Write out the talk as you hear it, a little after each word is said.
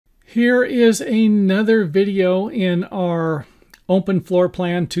Here is another video in our open floor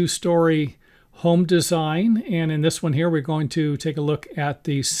plan 2-story home design, and in this one here we're going to take a look at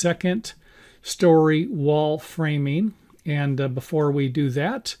the second story wall framing. And before we do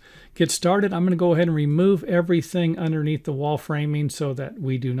that, get started, I'm going to go ahead and remove everything underneath the wall framing so that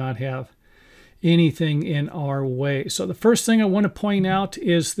we do not have anything in our way. So the first thing I want to point out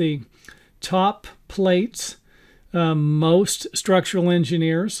is the top plates. Most structural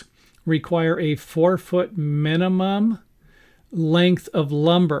engineers require a 4-foot minimum length of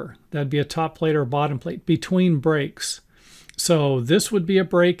lumber. That'd be a top plate or a bottom plate between breaks. So this would be a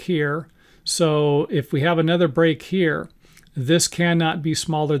break here. So if we have another break here, this cannot be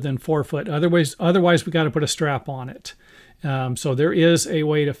smaller than 4 foot. Otherwise we got to put a strap on it. So there is a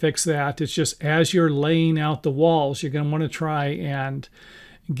way to fix that. It's just as you're laying out the walls, you're going to want to try and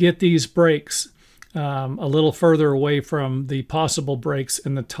get these breaks a little further away from the possible breaks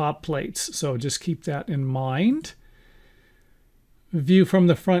in the top plates. So just keep that in mind. View from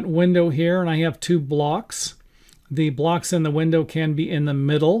the front window here, and I have 2 blocks. The blocks in the window can be in the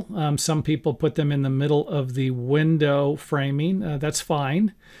middle. Some people put them in the middle of the window framing. That's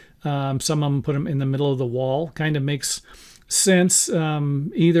fine. Some of them put them in the middle of the wall. Kind of makes sense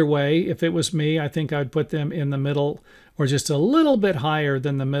either way. If it was me, I think I'd put them in the middle or just a little bit higher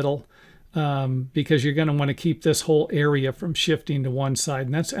than the middle. Because you're going to want to keep this whole area from shifting to one side.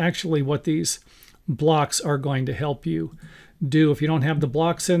 And that's actually what these blocks are going to help you do. If you don't have the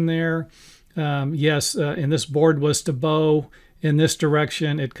blocks in there, and this board was to bow in this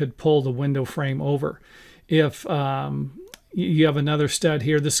direction, it could pull the window frame over. If you have another stud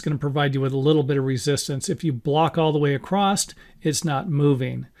here, this is going to provide you with a little bit of resistance. If you block all the way across, it's not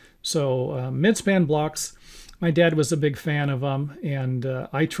moving. So mid-span blocks, my dad was a big fan of them, and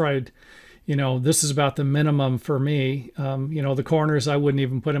I tried, this is about the minimum for me. The corners, I wouldn't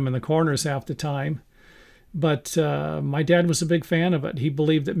even put them in the corners half the time. But my dad was a big fan of it. He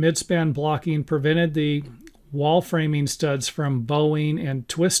believed that mid-span blocking prevented the wall framing studs from bowing and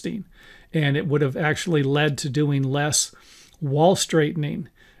twisting, and it would have actually led to doing less wall straightening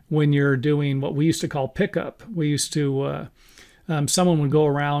when you're doing what we used to call pickup. We used to... someone would go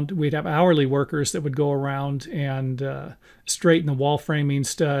around, we'd have hourly workers that would go around and straighten the wall framing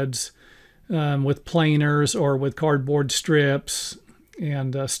studs with planers or with cardboard strips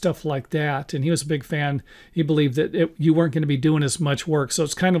and stuff like that. And he was a big fan. He believed that you weren't going to be doing as much work. So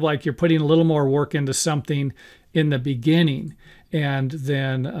it's kind of like you're putting a little more work into something in the beginning, and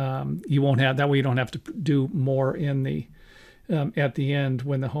then you won't have, that way you don't have to do more in the at the end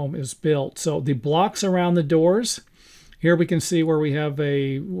when the home is built. So the blocks around the doors, here we can see where we have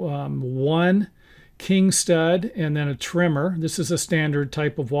a 1 king stud and then a trimmer. This is a standard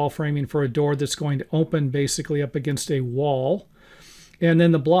type of wall framing for a door that's going to open basically up against a wall. And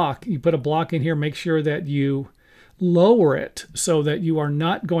then the block, you put a block in here, make sure that you lower it so that you are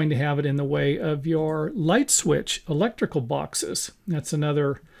not going to have it in the way of your light switch electrical boxes. That's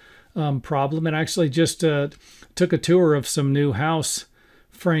another problem. And I actually just took a tour of some new house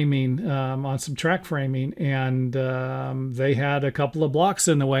framing on some track framing, and they had a couple of blocks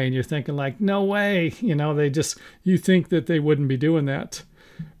in the way, and you're thinking like, no way, you think that they wouldn't be doing that.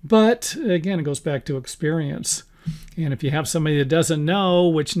 But again, it goes back to experience. And if you have somebody that doesn't know,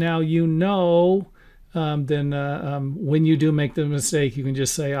 which now you know, then when you do make the mistake, you can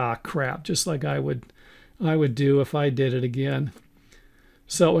just say, ah, crap, just like I would do if I did it again.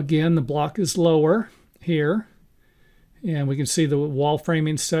 So again, the block is lower here. And we can see the wall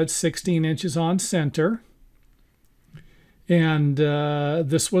framing stud 16 inches on center. And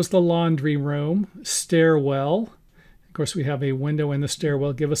this was the laundry room, stairwell. Of course, we have a window in the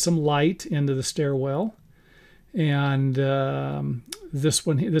stairwell. Give us some light into the stairwell. And this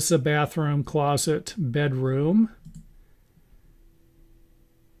is a bathroom, closet, bedroom.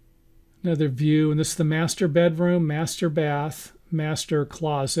 Another view, and this is the master bedroom, master bath, master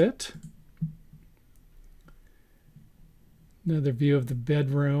closet. Another view of the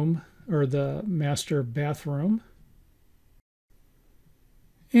bedroom, or the master bathroom.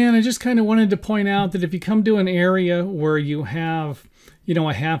 And I just kind of wanted to point out that if you come to an area where you have, a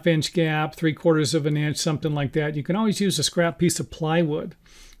 1/2 inch gap, 3/4 of an inch, something like that, you can always use a scrap piece of plywood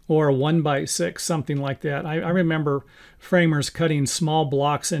or a 1x6, something like that. I remember framers cutting small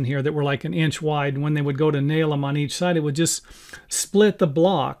blocks in here that were like 1 inch wide. And when they would go to nail them on each side, it would just split the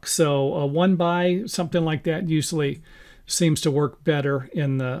block. So a 1x, something like that, usually seems to work better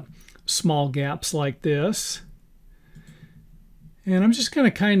in the small gaps like this. And I'm just going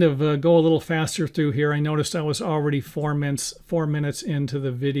to kind of go a little faster through here. I noticed I was already 4 minutes into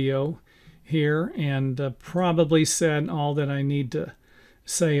the video here, and probably said all that I need to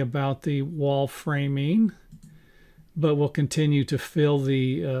say about the wall framing, but we'll continue to fill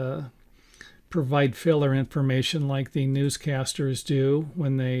the provide filler information like the newscasters do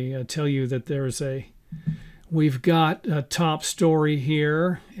when they tell you that we've got a top story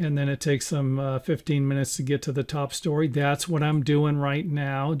here, and then it takes them 15 minutes to get to the top story. That's what I'm doing right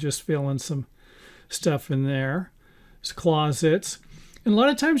now, just filling some stuff in there. There's closets. And a lot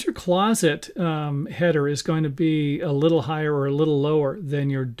of times your closet header is going to be a little higher or a little lower than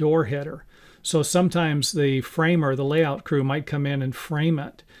your door header. So sometimes the framer, the layout crew, might come in and frame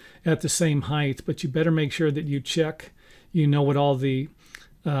it at the same height, but you better make sure that you check, you know what all the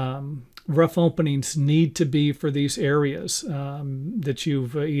rough openings need to be for these areas, that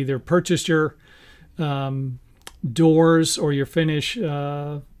you've either purchased your doors or your finish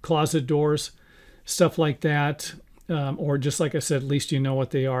closet doors, stuff like that. Or just like I said, at least you know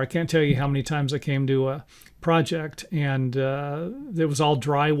what they are. I can't tell you how many times I came to a project and it was all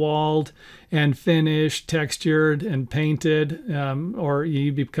drywalled and finished, textured and painted, or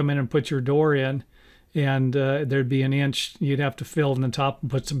you'd come in and put your door in and there'd be an inch you'd have to fill in the top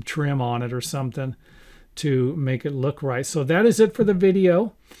and put some trim on it or something to make it look right. So that is it for the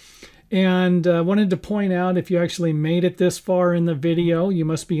video. And I wanted to point out, if you actually made it this far in the video, you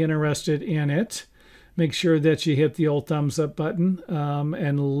must be interested in it. Make sure that you hit the old thumbs up button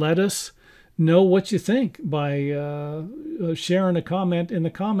and let us know what you think by sharing a comment in the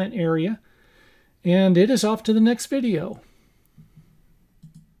comment area. And it is off to the next video.